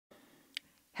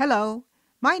Hello,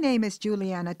 my name is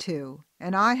Juliana Tu,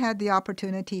 and I had the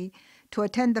opportunity to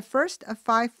attend the first of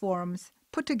 5 forums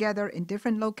put together in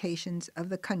different locations of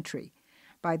the country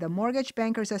by the Mortgage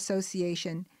Bankers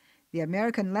Association, the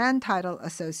American Land Title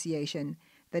Association,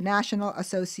 the National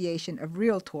Association of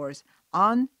Realtors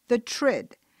on the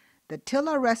TRID, the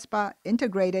TILA-RESPA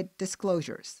Integrated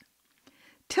Disclosures.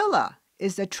 TILA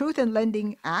is the Truth in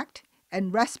Lending Act,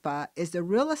 and RESPA is the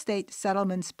Real Estate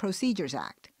Settlements Procedures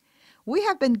Act. We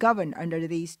have been governed under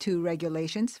these two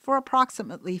regulations for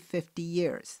approximately 50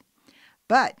 years.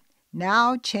 But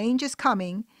now change is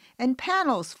coming, and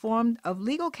panels formed of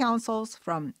legal counsels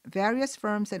from various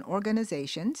firms and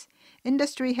organizations,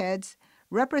 industry heads,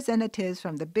 representatives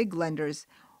from the big lenders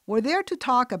were there to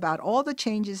talk about all the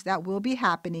changes that will be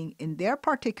happening in their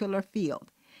particular field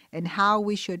and how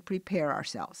we should prepare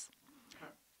ourselves.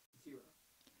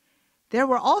 There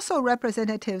were also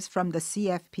representatives from the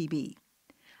CFPB.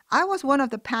 I was one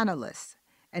of the panelists,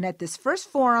 and at this first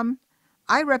forum,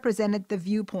 I represented the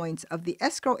viewpoints of the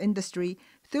escrow industry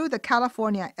through the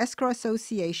California Escrow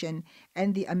Association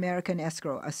and the American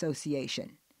Escrow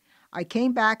Association. I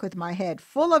came back with my head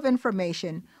full of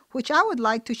information, which I would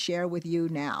like to share with you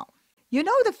now. You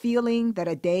know the feeling that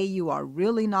a day you are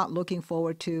really not looking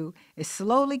forward to is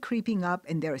slowly creeping up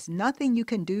and there is nothing you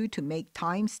can do to make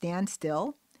time stand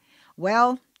still?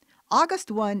 Well,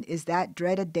 August 1 is that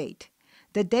dreaded date.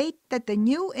 The date that the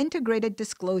new integrated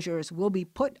disclosures will be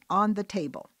put on the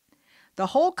table. The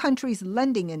whole country's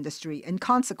lending industry, and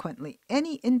consequently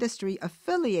any industry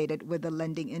affiliated with the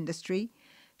lending industry,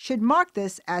 should mark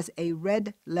this as a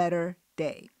red letter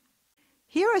day.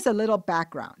 Here is a little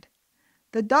background.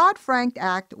 The Dodd-Frank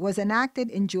Act was enacted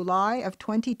in July of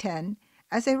 2010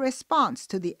 as a response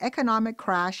to the economic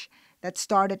crash that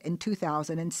started in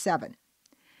 2007.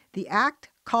 The act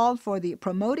called for the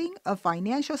promoting of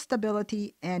financial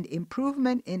stability and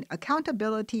improvement in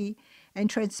accountability and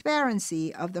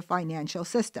transparency of the financial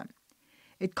system.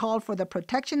 It called for the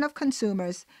protection of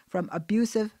consumers from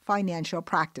abusive financial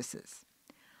practices.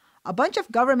 A bunch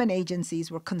of government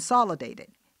agencies were consolidated,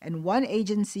 and one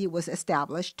agency was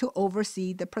established to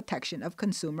oversee the protection of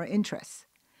consumer interests.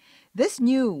 This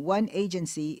new one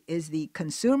agency is the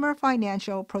Consumer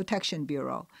Financial Protection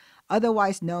Bureau,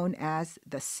 otherwise known as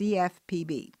the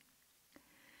CFPB.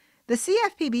 The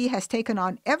CFPB has taken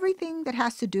on everything that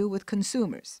has to do with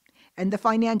consumers and the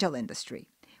financial industry,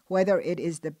 whether it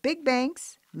is the big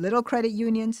banks, little credit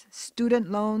unions, student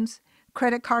loans,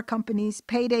 credit card companies,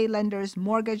 payday lenders,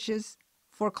 mortgages,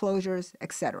 foreclosures,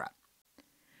 etc.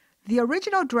 The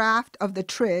original draft of the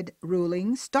TRID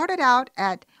ruling started out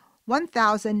at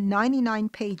 1,099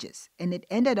 pages, and it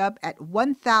ended up at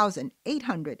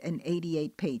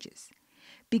 1,888 pages.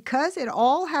 Because it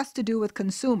all has to do with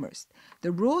consumers,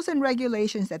 the rules and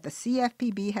regulations that the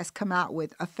CFPB has come out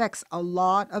with affects a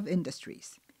lot of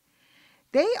industries.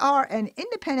 They are an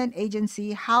independent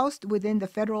agency housed within the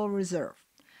Federal Reserve,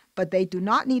 but they do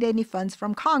not need any funds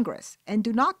from Congress and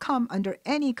do not come under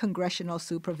any congressional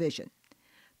supervision.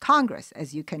 Congress,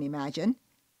 as you can imagine,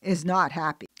 is not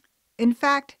happy. In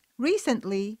fact,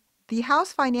 recently, the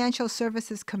House Financial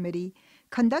Services Committee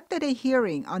conducted a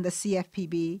hearing on the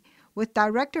CFPB with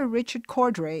Director Richard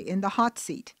Cordray in the hot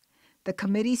seat. The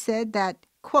committee said that,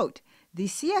 quote, "The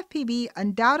CFPB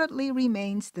undoubtedly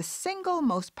remains the single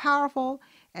most powerful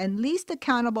and least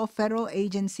accountable federal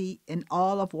agency in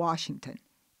all of Washington,"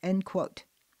 end quote.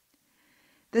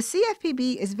 The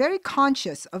CFPB is very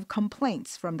conscious of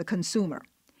complaints from the consumer.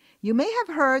 You may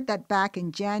have heard that back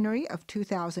in January of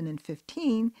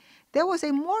 2015, there was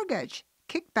a mortgage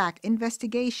kickback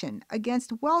investigation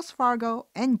against Wells Fargo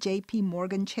and J.P.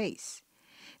 Morgan Chase.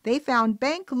 They found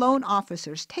bank loan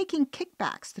officers taking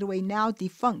kickbacks through a now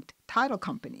defunct title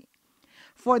company.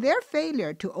 For their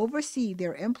failure to oversee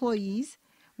their employees,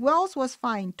 Wells was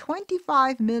fined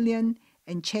 $25 million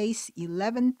and Chase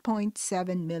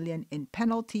 $11.7 million in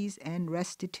penalties and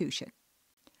restitution.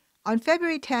 On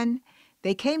February 10,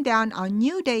 they came down on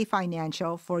New Day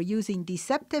Financial for using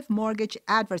deceptive mortgage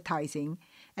advertising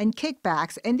and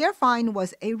kickbacks, and their fine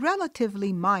was a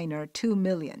relatively minor $2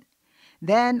 million.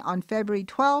 Then, on February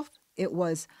 12th, it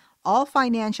was All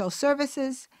Financial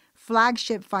Services,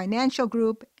 Flagship Financial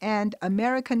Group, and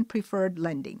American Preferred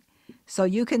Lending. So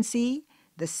you can see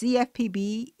the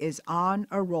CFPB is on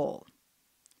a roll.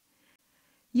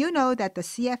 You know that the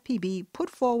CFPB put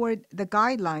forward the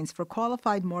guidelines for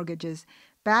qualified mortgages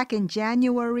back in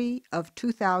January of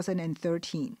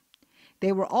 2013.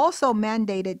 They were also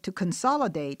mandated to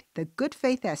consolidate the good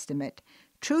faith estimate,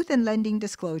 truth in lending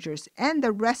disclosures, and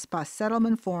the RESPA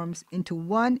settlement forms into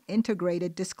one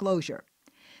integrated disclosure.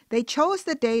 They chose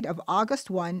the date of August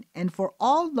 1, and for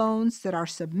all loans that are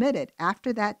submitted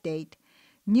after that date,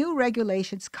 new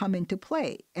regulations come into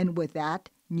play, and with that,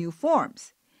 new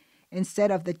forms. Instead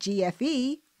of the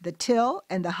GFE, the TIL,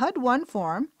 and the HUD-1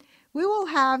 form, we will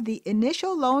have the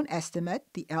initial loan estimate,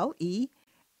 the LE,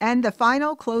 and the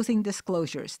final closing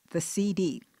disclosures, the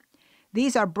CD.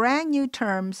 These are brand new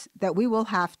terms that we will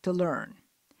have to learn.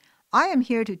 I am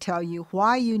here to tell you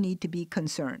why you need to be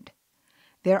concerned.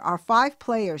 There are 5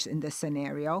 players in this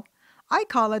scenario. I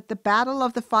call it the Battle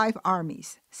of the 5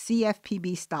 Armies,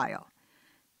 CFPB style.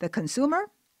 The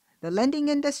consumer, the lending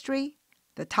industry,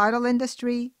 the title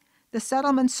industry, the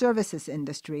settlement services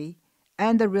industry,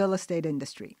 and the real estate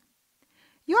industry.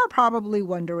 You are probably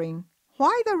wondering,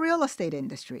 why the real estate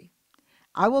industry?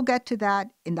 I will get to that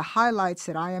in the highlights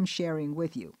that I am sharing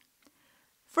with you.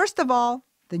 First of all,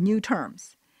 the new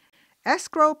terms.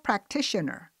 Escrow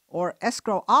practitioner or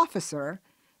escrow officer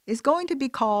is going to be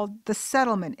called the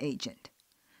settlement agent.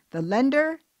 The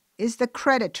lender is the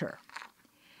creditor.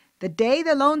 The day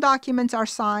the loan documents are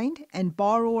signed and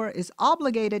borrower is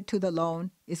obligated to the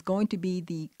loan is going to be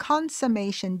the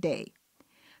consummation day.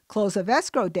 Close of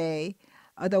escrow day,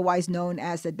 otherwise known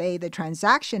as the day the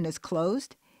transaction is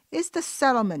closed, is the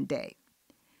settlement day.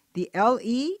 The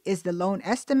LE is the loan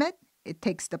estimate. It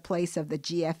takes the place of the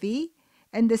GFE.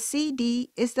 And the CD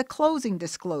is the closing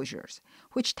disclosures,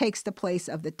 which takes the place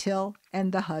of the TIL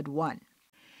and the HUD-1.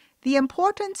 The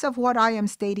importance of what I am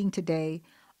stating today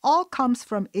all comes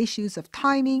from issues of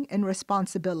timing and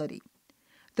responsibility.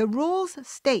 The rules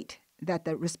state that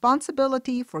the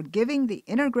responsibility for giving the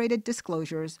integrated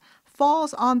disclosures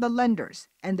falls on the lenders,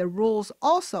 and the rules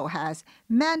also has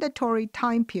mandatory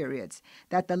time periods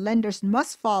that the lenders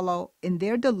must follow in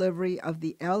their delivery of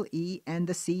the LE and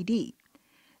the CD.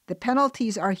 The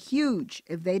penalties are huge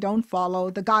if they don't follow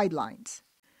the guidelines.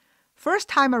 First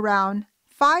time around,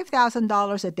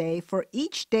 $5,000 a day for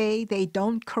each day they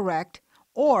don't correct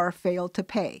or fail to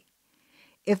pay.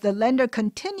 If the lender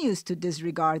continues to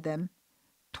disregard them,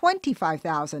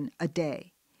 $25,000 a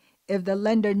day. If the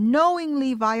lender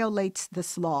knowingly violates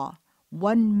this law,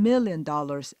 $1 million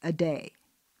a day.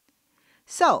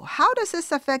 So, how does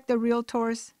this affect the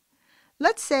realtors?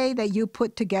 Let's say that you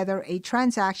put together a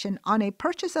transaction on a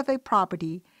purchase of a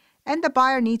property and the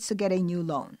buyer needs to get a new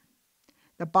loan.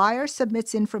 The buyer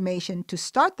submits information to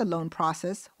start the loan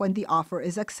process when the offer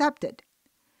is accepted.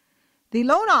 The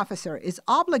loan officer is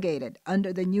obligated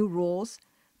under the new rules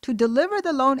to deliver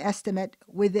the loan estimate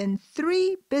within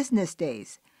 3 business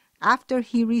days after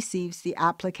he receives the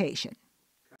application.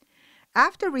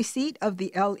 After receipt of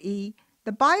the LE,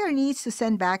 the buyer needs to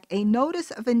send back a notice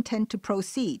of intent to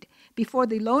proceed before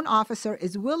the loan officer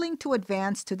is willing to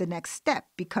advance to the next step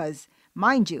because,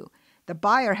 mind you, the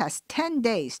buyer has 10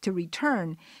 days to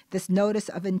return this notice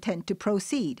of intent to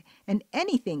proceed, and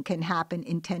anything can happen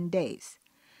in 10 days.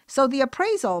 So the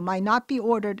appraisal might not be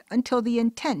ordered until the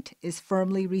intent is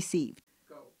firmly received.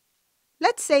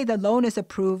 Let's say the loan is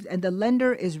approved and the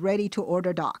lender is ready to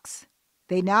order docs.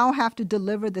 They now have to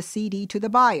deliver the CD to the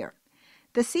buyer.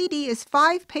 The CD is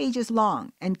 5 pages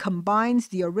long and combines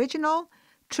the original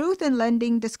Truth in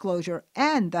Lending Disclosure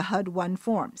and the HUD-1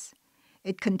 forms.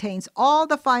 It contains all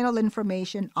the final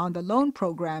information on the loan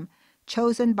program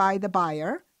chosen by the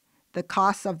buyer, the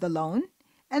costs of the loan,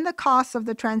 and the costs of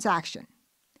the transaction.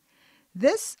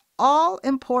 This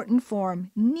all-important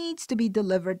form needs to be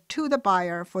delivered to the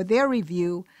buyer for their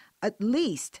review at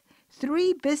least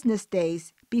 3 business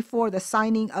days before the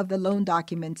signing of the loan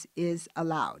documents is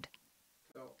allowed.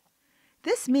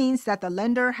 This means that the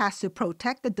lender has to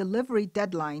protect the delivery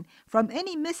deadline from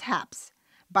any mishaps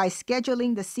by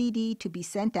scheduling the CD to be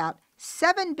sent out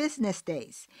 7 business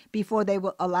days before they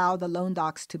will allow the loan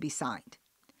docs to be signed.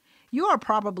 You are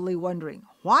probably wondering,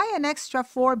 why an extra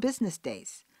 4 business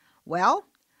days? Well,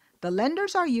 the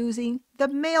lenders are using the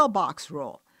mailbox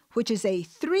rule, which is a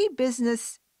 3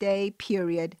 business day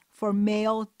period for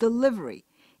mail delivery,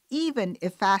 even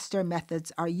if faster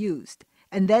methods are used.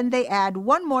 And then they add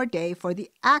 1 more day for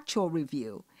the actual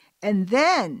review, and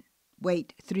then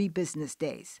wait 3 business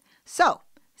days. So,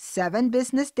 7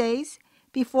 business days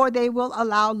before they will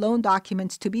allow loan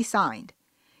documents to be signed.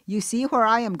 You see where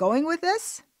I am going with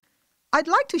this? I'd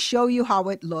like to show you how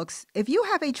it looks if you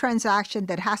have a transaction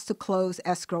that has to close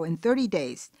escrow in 30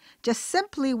 days, just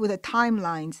simply with the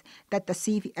timelines that the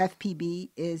CFPB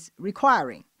is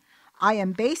requiring. I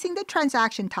am basing the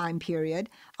transaction time period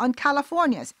on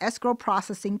California's escrow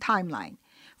processing timeline.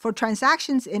 For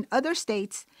transactions in other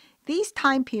states, these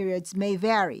time periods may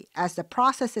vary as the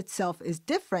process itself is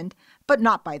different, but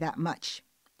not by that much.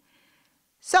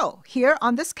 So here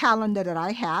on this calendar that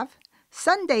I have,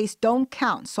 Sundays don't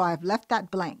count, so I've left that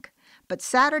blank. But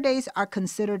Saturdays are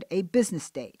considered a business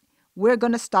day. We're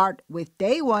going to start with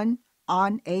day 1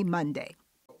 on a Monday.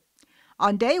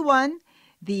 On day 1,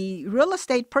 the real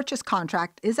estate purchase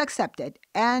contract is accepted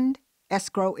and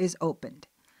escrow is opened.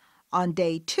 On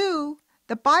day 2,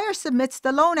 the buyer submits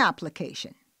the loan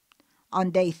application.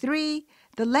 On day 3,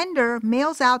 the lender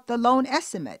mails out the loan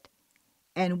estimate,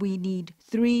 and we need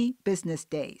 3 business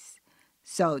days.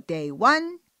 So day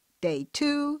 1, day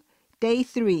 2, day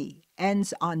 3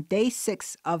 ends on day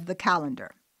 6 of the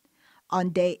calendar. On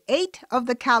day 8 of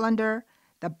the calendar,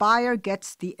 the buyer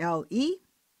gets the LE.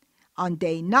 On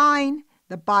day 9,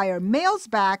 the buyer mails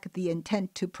back the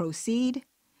intent to proceed.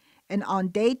 And on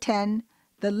day 10,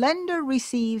 the lender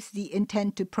receives the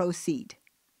intent to proceed.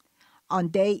 On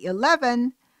day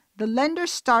 11, the lender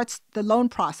starts the loan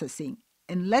processing,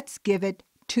 and let's give it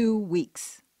 2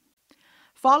 weeks.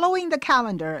 Following the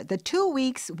calendar, the 2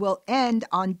 weeks will end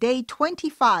on day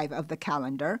 25 of the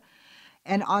calendar,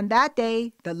 and on that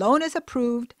day, the loan is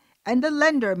approved and the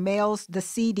lender mails the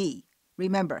CD.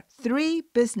 Remember, 3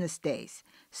 business days.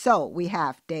 So we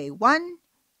have day 1,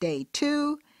 day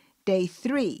 2, day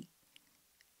 3.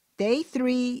 Day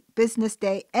 3 business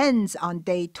day ends on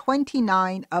day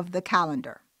 29 of the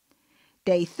calendar.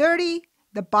 Day 30,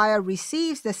 the buyer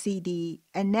receives the CD,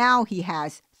 and now he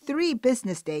has 3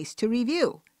 business days to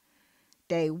review.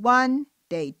 Day 1,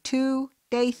 day 2,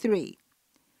 day 3.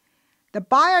 The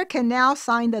buyer can now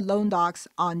sign the loan docs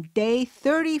on day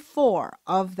 34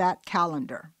 of that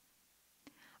calendar.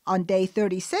 On day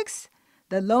 36,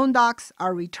 the loan docs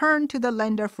are returned to the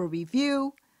lender for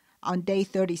review. On day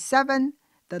 37,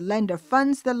 the lender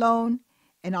funds the loan,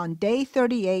 and on day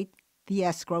 38, the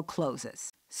escrow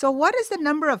closes. So what is the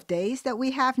number of days that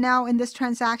we have now in this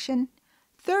transaction?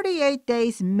 38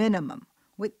 days minimum,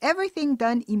 with everything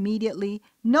done immediately,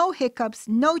 no hiccups,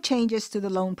 no changes to the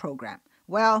loan program.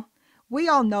 Well, we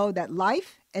all know that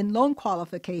life and loan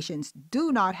qualifications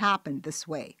do not happen this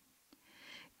way.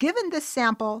 Given this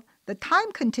sample, the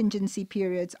time contingency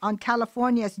periods on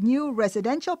California's new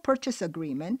Residential Purchase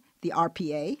Agreement, the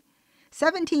RPA,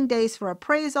 17 days for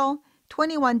appraisal,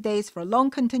 21 days for loan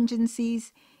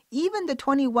contingencies, even the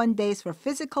 21 days for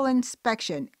physical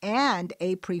inspection and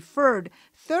a preferred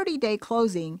 30-day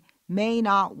closing may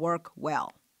not work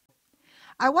well.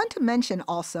 I want to mention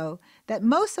also that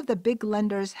most of the big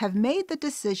lenders have made the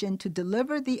decision to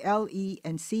deliver the LE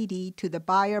and CD to the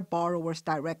buyer borrowers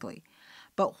directly.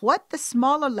 But what the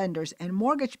smaller lenders and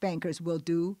mortgage bankers will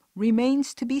do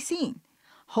remains to be seen.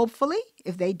 Hopefully,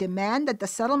 if they demand that the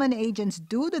settlement agents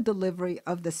do the delivery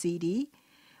of the CD,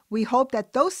 we hope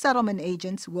that those settlement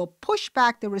agents will push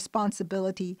back the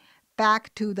responsibility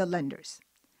back to the lenders.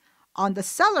 On the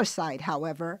seller side,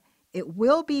 however, it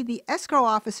will be the escrow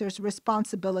officer's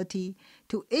responsibility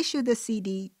to issue the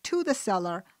CD to the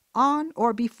seller on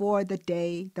or before the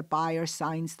day the buyer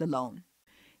signs the loan.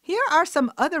 Here are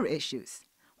some other issues.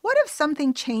 What if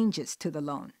something changes to the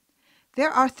loan?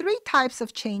 There are 3 types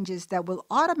of changes that will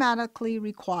automatically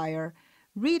require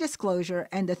redisclosure,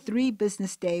 and the 3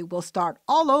 business day will start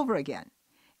all over again.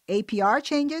 APR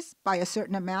changes by a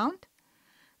certain amount,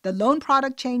 the loan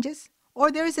product changes, or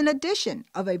there is an addition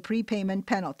of a prepayment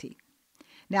penalty.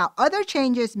 Now, other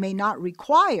changes may not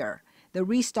require the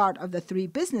restart of the 3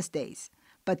 business days,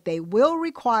 but they will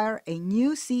require a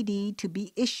new CD to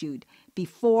be issued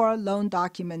before loan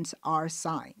documents are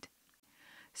signed.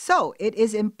 So it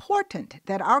is important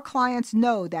that our clients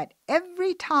know that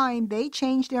every time they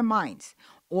change their minds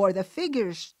or the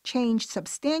figures change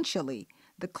substantially,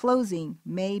 the closing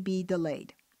may be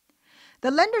delayed.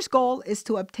 The lender's goal is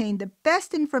to obtain the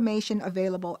best information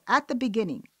available at the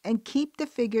beginning and keep the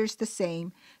figures the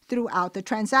same throughout the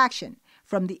transaction,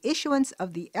 from the issuance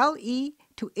of the LE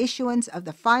to issuance of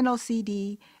the final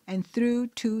CD and through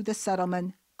to the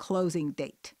settlement closing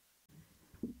date.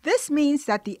 This means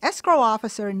that the escrow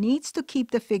officer needs to keep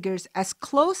the figures as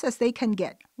close as they can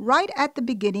get right at the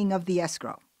beginning of the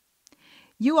escrow.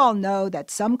 You all know that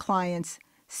some clients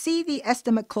see the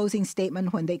estimate closing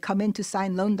statement when they come in to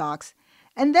sign loan docs,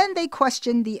 and then they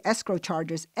question the escrow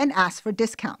charges and ask for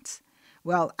discounts.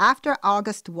 Well, after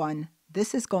August 1,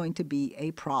 this is going to be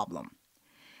a problem.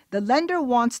 The lender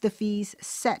wants the fees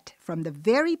set from the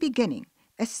very beginning,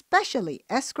 especially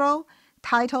escrow,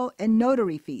 title, and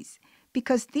notary fees,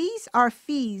 because these are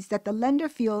fees that the lender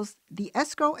feels the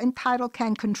escrow and title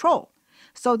can control.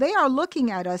 So they are looking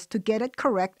at us to get it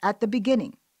correct at the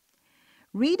beginning.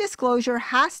 Redisclosure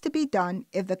has to be done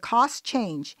if the costs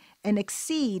change and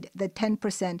exceed the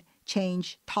 10%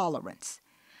 change tolerance.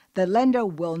 The lender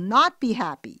will not be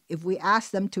happy if we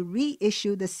ask them to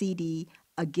reissue the CD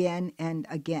again and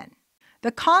again.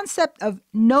 The concept of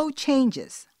no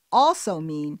changes also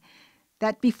mean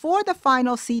that before the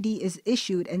final CD is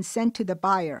issued and sent to the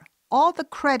buyer, all the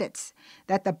credits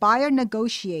that the buyer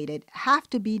negotiated have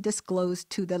to be disclosed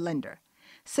to the lender.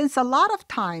 Since a lot of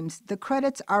times the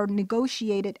credits are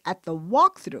negotiated at the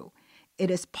walkthrough, it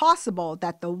is possible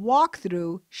that the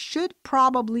walkthrough should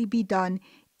probably be done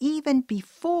even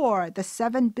before the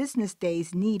 7 business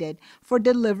days needed for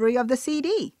delivery of the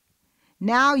CD.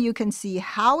 Now you can see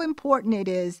how important it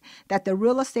is that the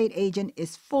real estate agent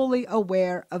is fully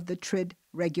aware of the TRID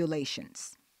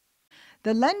regulations.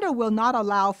 The lender will not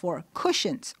allow for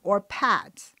cushions or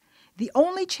pads. The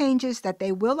only changes that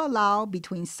they will allow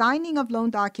between signing of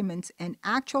loan documents and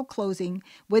actual closing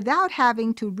without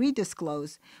having to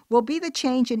redisclose will be the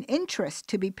change in interest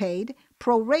to be paid,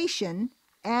 proration,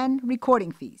 and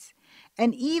recording fees.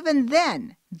 And even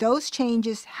then, those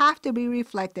changes have to be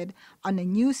reflected on a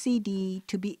new CD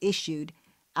to be issued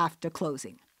after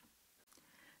closing.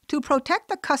 To protect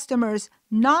the customer's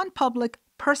non-public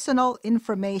personal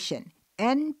information,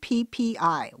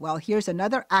 NPPI, well, here's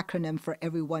another acronym for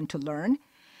everyone to learn,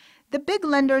 the big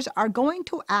lenders are going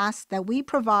to ask that we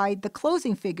provide the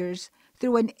closing figures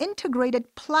through an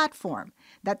integrated platform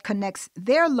that connects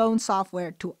their loan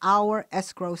software to our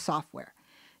escrow software.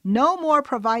 No more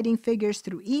providing figures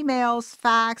through emails,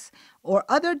 fax, or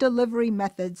other delivery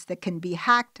methods that can be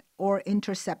hacked or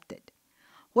intercepted.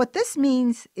 What this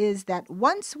means is that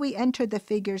once we enter the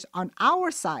figures on our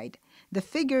side, the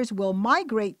figures will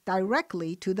migrate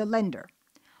directly to the lender.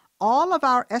 All of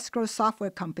our escrow software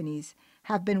companies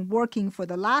have been working for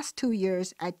the last 2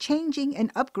 years at changing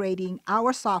and upgrading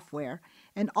our software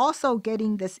and also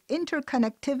getting this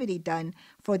interconnectivity done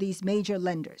for these major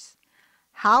lenders.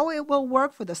 How it will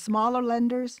work for the smaller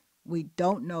lenders, we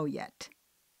don't know yet.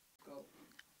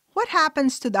 What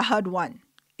happens to the HUD-1?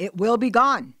 It will be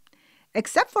gone.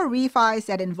 Except for refis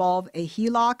that involve a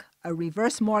HELOC, a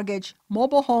reverse mortgage,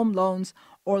 mobile home loans,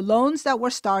 or loans that were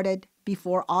started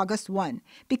before August 1,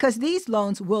 because these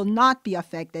loans will not be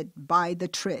affected by the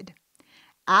TRID.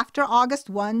 After August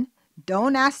 1,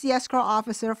 don't ask the escrow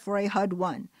officer for a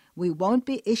HUD-1. We won't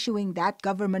be issuing that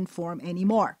government form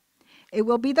anymore. It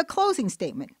will be the closing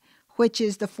statement, which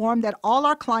is the form that all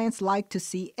our clients like to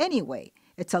see anyway.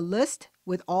 It's a list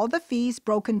with all the fees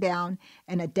broken down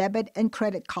and a debit and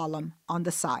credit column on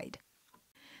the side.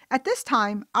 At this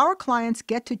time, our clients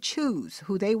get to choose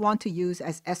who they want to use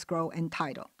as escrow and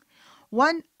title.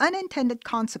 One unintended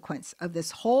consequence of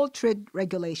this whole TRID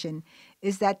regulation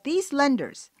is that these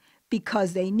lenders,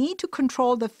 because they need to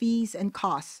control the fees and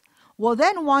costs, will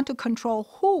then want to control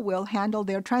who will handle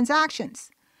their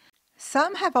transactions.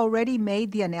 Some have already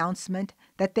made the announcement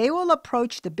that they will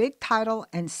approach the big title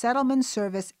and settlement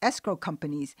service escrow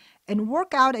companies and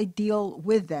work out a deal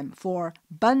with them for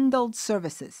bundled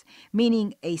services,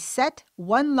 meaning a set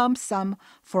one lump sum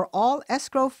for all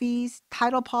escrow fees,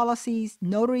 title policies,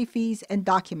 notary fees, and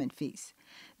document fees.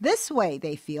 This way,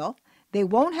 they feel, they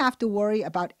won't have to worry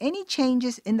about any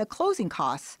changes in the closing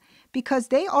costs because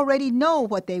they already know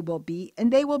what they will be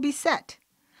and they will be set.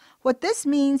 What this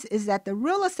means is that the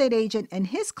real estate agent and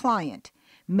his client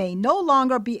may no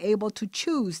longer be able to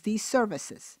choose these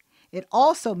services. It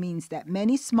also means that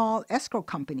many small escrow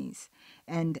companies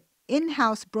and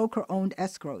in-house broker-owned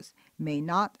escrows may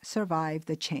not survive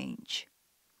the change.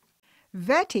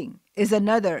 Vetting is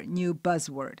another new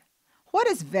buzzword. What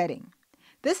is vetting?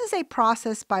 This is a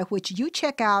process by which you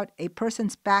check out a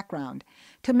person's background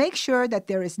to make sure that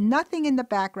there is nothing in the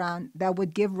background that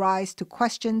would give rise to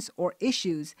questions or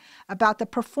issues about the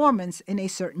performance in a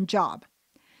certain job.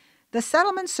 The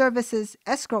settlement services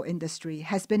escrow industry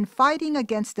has been fighting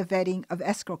against the vetting of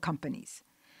escrow companies.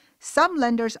 Some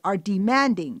lenders are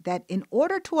demanding that in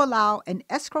order to allow an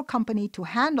escrow company to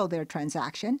handle their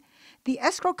transaction, the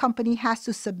escrow company has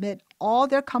to submit all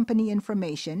their company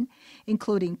information,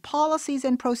 including policies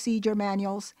and procedure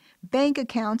manuals, bank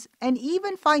accounts, and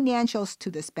even financials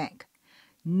to this bank.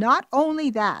 Not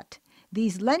only that,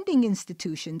 these lending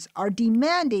institutions are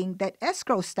demanding that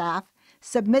escrow staff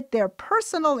submit their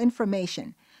personal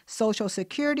information, Social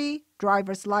Security,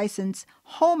 driver's license,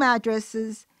 home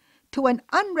addresses, to an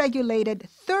unregulated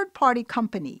third-party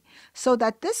company so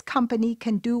that this company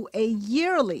can do a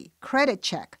yearly credit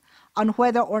check on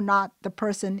whether or not the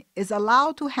person is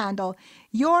allowed to handle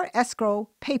your escrow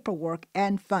paperwork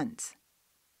and funds.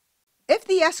 If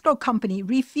the escrow company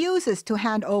refuses to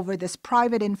hand over this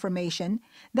private information,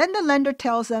 then the lender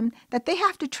tells them that they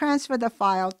have to transfer the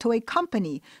file to a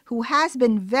company who has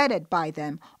been vetted by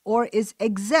them or is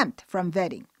exempt from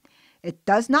vetting. It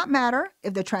does not matter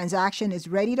if the transaction is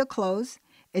ready to close.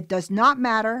 It does not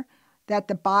matter that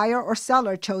the buyer or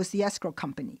seller chose the escrow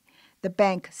company. the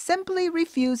bank simply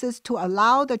refuses to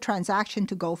allow the transaction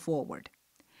to go forward.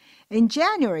 In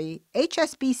January,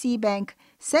 HSBC Bank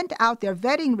sent out their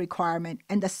vetting requirement,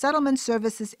 and the settlement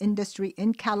services industry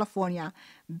in California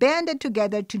banded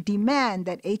together to demand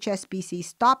that HSBC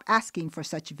stop asking for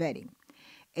such vetting.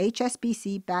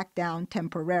 HSBC backed down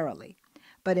temporarily.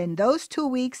 But in those 2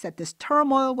 weeks that this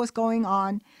turmoil was going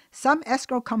on, some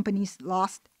escrow companies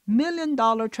lost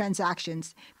million-dollar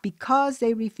transactions because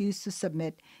they refused to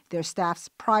submit their staff's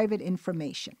private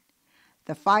information.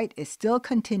 The fight is still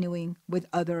continuing with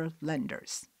other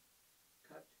lenders.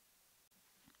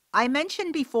 I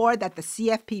mentioned before that the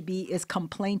CFPB is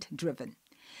complaint-driven.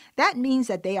 That means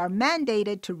that they are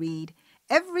mandated to read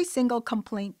every single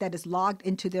complaint that is logged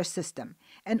into their system,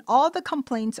 and all the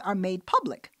complaints are made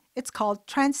public. It's called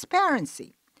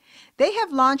transparency. They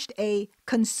have launched a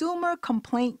consumer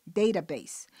complaint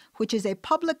database, which is a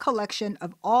public collection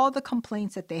of all the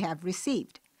complaints that they have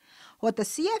received. What the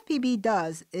CFPB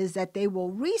does is that they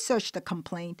will research the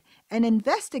complaint and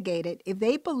investigate it if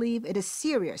they believe it is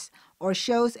serious or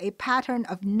shows a pattern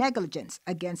of negligence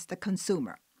against the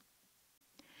consumer.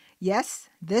 Yes,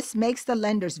 this makes the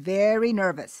lenders very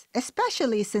nervous,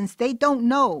 especially since they don't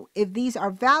know if these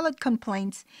are valid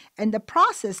complaints, and the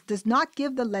process does not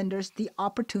give the lenders the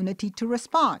opportunity to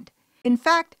respond. In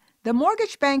fact, the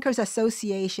Mortgage Bankers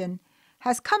Association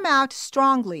has come out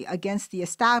strongly against the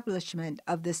establishment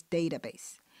of this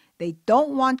database. They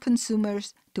don't want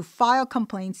consumers to file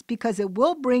complaints because it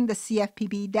will bring the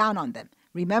CFPB down on them.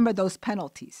 Remember those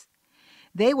penalties.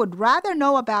 They would rather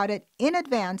know about it in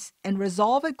advance and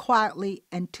resolve it quietly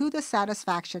and to the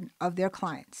satisfaction of their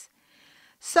clients.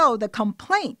 So the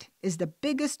complaint is the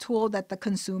biggest tool that the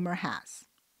consumer has.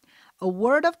 A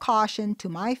word of caution to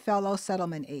my fellow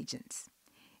settlement agents.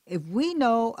 If we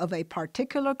know of a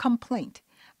particular complaint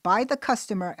by the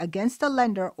customer against the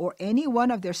lender or any one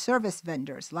of their service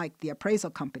vendors, like the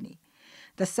appraisal company,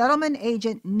 the settlement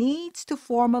agent needs to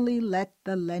formally let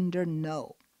the lender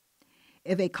know.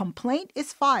 If a complaint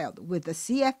is filed with the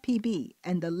CFPB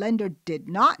and the lender did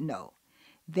not know,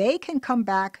 they can come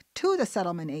back to the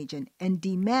settlement agent and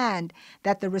demand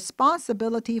that the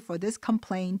responsibility for this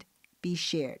complaint be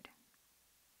shared.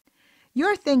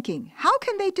 You're thinking, how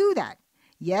can they do that?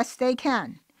 Yes, they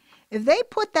can. If they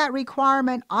put that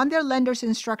requirement on their lender's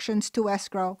instructions to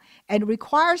escrow and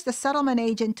requires the settlement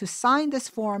agent to sign this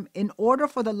form in order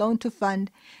for the loan to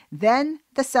fund, then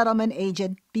the settlement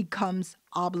agent becomes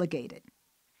obligated.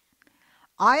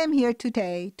 I am here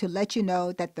today to let you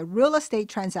know that the real estate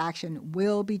transaction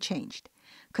will be changed.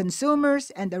 Consumers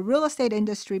and the real estate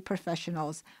industry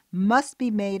professionals must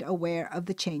be made aware of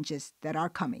the changes that are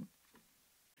coming.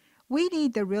 We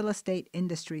need the real estate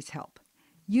industry's help.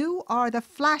 You are the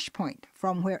flashpoint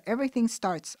from where everything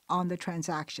starts on the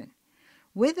transaction.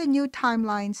 With the new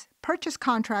timelines, purchase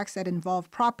contracts that involve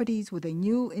properties with a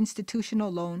new institutional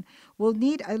loan will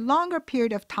need a longer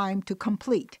period of time to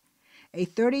complete. A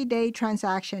 30-day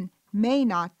transaction may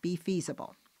not be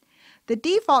feasible. The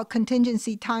default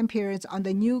contingency time periods on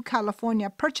the new California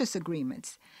purchase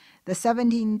agreements, the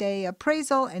 17-day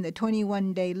appraisal and the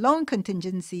 21-day loan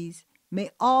contingencies may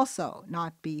also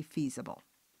not be feasible.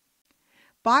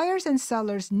 Buyers and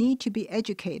sellers need to be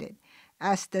educated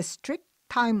as the strict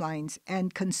timelines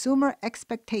and consumer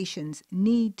expectations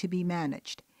need to be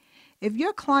managed. If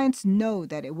your clients know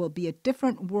that it will be a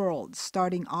different world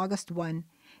starting August 1,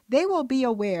 they will be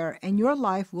aware and your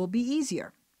life will be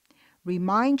easier.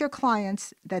 Remind your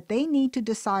clients that they need to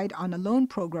decide on a loan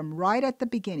program right at the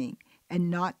beginning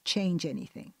and not change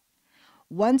anything.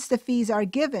 Once the fees are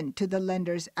given to the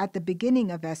lenders at the beginning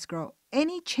of escrow,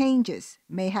 any changes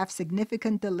may have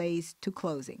significant delays to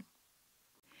closing.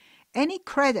 Any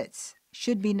credits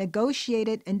should be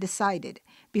negotiated and decided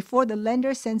before the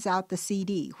lender sends out the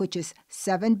CD, which is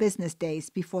 7 business days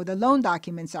before the loan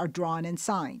documents are drawn and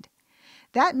signed.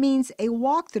 That means a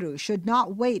walkthrough should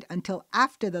not wait until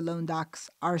after the loan docs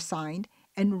are signed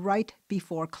and right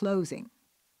before closing.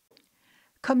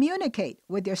 Communicate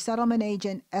with your settlement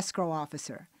agent escrow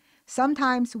officer.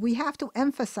 Sometimes we have to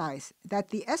emphasize that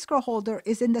the escrow holder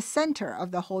is in the center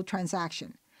of the whole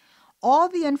transaction. All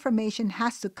the information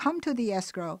has to come to the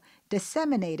escrow,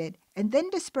 disseminated, and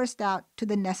then dispersed out to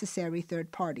the necessary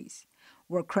third parties.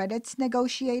 Were credits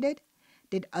negotiated?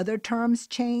 Did other terms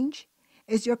change?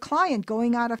 Is your client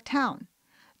going out of town?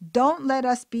 Don't let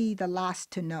us be the last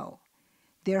to know.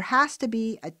 There has to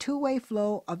be a two-way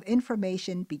flow of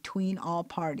information between all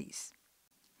parties.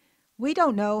 We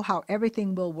don't know how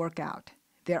everything will work out.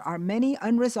 There are many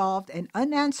unresolved and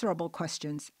unanswerable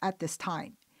questions at this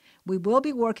time. We will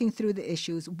be working through the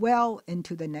issues well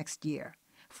into the next year.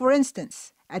 For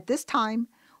instance, at this time,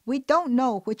 We don't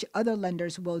know which other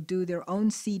lenders will do their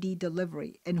own CD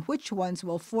delivery and which ones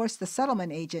will force the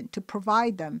settlement agent to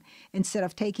provide them instead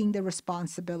of taking the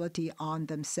responsibility on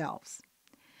themselves.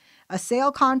 A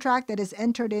sale contract that is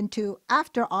entered into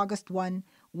after August 1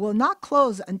 will not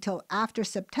close until after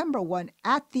September 1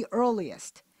 at the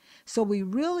earliest. So we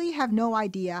really have no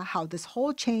idea how this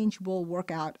whole change will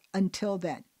work out until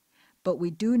then. But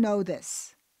we do know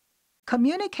this.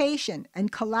 Communication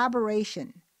and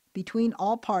collaboration between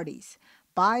all parties,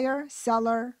 buyer,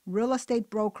 seller, real estate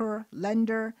broker,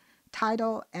 lender,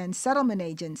 title, and settlement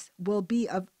agents, will be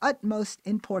of utmost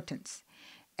importance.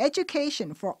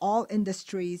 Education for all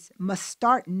industries must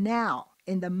start now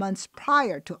in the months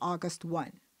prior to August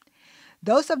 1.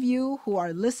 Those of you who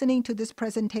are listening to this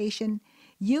presentation,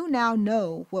 you now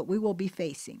know what we will be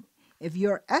facing. If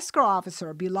your escrow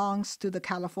officer belongs to the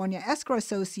California Escrow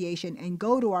Association and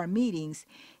go to our meetings,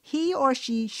 he or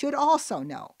she should also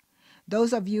know.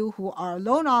 Those of you who are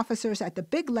loan officers at the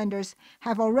big lenders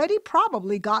have already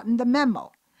probably gotten the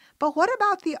memo. But what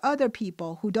about the other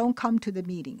people who don't come to the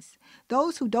meetings,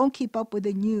 those who don't keep up with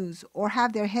the news or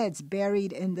have their heads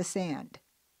buried in the sand?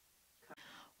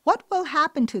 What will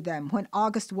happen to them when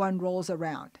August 1 rolls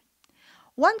around?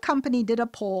 One company did a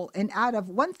poll, and out of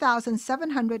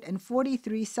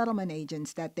 1,743 settlement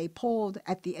agents that they polled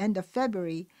at the end of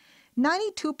February,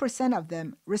 92% of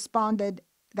them responded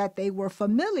that they were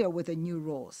familiar with the new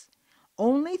rules.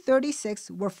 Only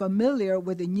 36 were familiar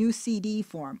with the new CD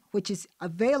form, which is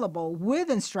available with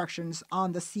instructions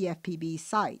on the CFPB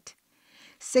site.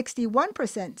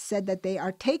 61% said that they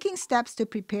are taking steps to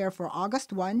prepare for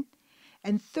August 1,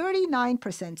 and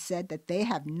 39% said that they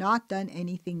have not done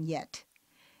anything yet.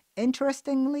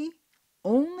 Interestingly,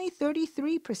 only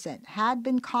 33% had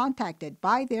been contacted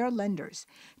by their lenders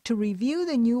to review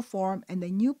the new form and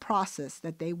the new process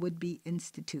that they would be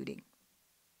instituting.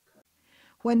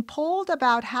 When polled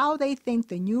about how they think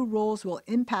the new rules will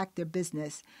impact their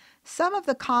business, some of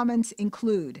the comments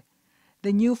include,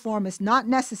 the new form is not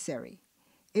necessary.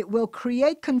 It will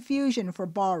create confusion for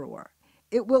borrower.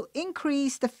 It will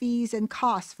increase the fees and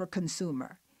costs for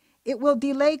consumer. It will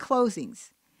delay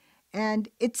closings. And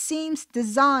it seems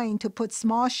designed to put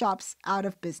small shops out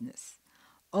of business.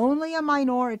 Only a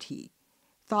minority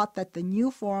thought that the new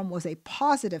form was a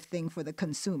positive thing for the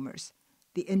consumers,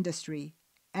 the industry,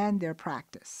 and their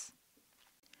practice.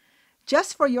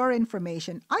 Just for your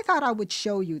information, I thought I would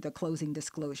show you the closing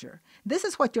disclosure. This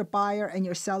is what your buyer and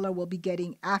your seller will be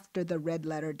getting after the red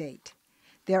letter date.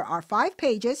 There are 5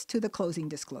 pages to the closing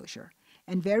disclosure,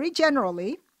 and very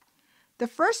generally, the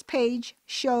first page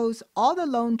shows all the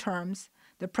loan terms,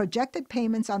 the projected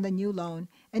payments on the new loan,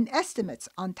 and estimates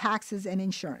on taxes and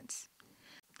insurance.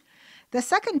 The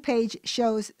second page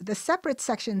shows the separate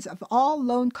sections of all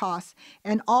loan costs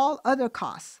and all other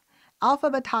costs,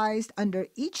 alphabetized under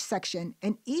each section,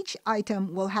 and each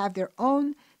item will have their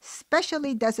own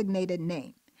specially designated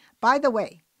name. By the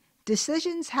way,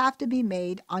 decisions have to be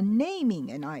made on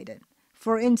naming an item.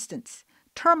 For instance,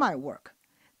 termite work,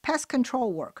 pest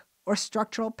control work, or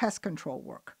structural pest control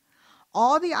work.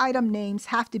 All the item names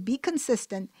have to be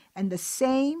consistent and the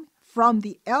same from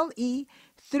the LE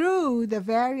through the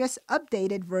various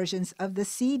updated versions of the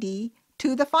CD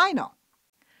to the final.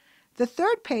 The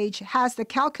third page has the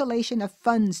calculation of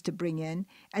funds to bring in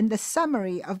and the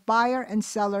summary of buyer and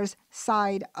seller's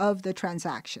side of the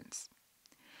transactions.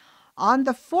 On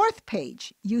the fourth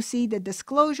page, you see the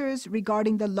disclosures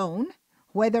regarding the loan,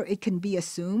 whether it can be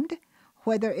assumed,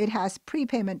 whether it has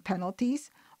prepayment penalties,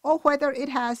 or whether it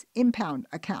has impound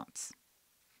accounts.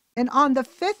 And on the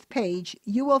fifth page,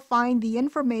 you will find the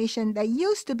information that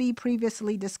used to be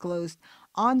previously disclosed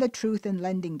on the truth in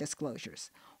lending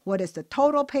disclosures. What is the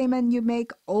total payment you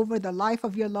make over the life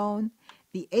of your loan,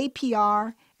 the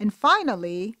APR, and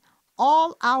finally,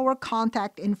 all our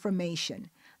contact information,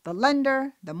 the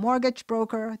lender, the mortgage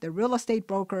broker, the real estate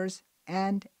brokers,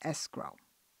 and escrow.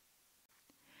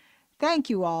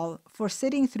 Thank you all for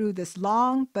sitting through this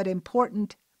long but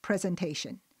important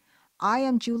presentation. I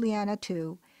am Juliana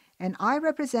Tu, and I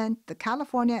represent the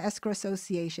California Escrow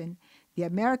Association, the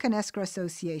American Escrow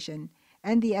Association,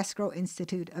 and the Escrow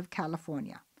Institute of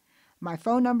California. My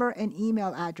phone number and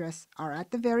email address are at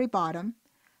the very bottom.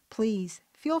 Please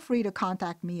feel free to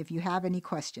contact me if you have any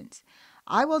questions.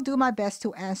 I will do my best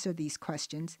to answer these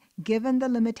questions, given the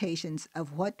limitations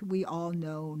of what we all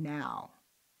know now.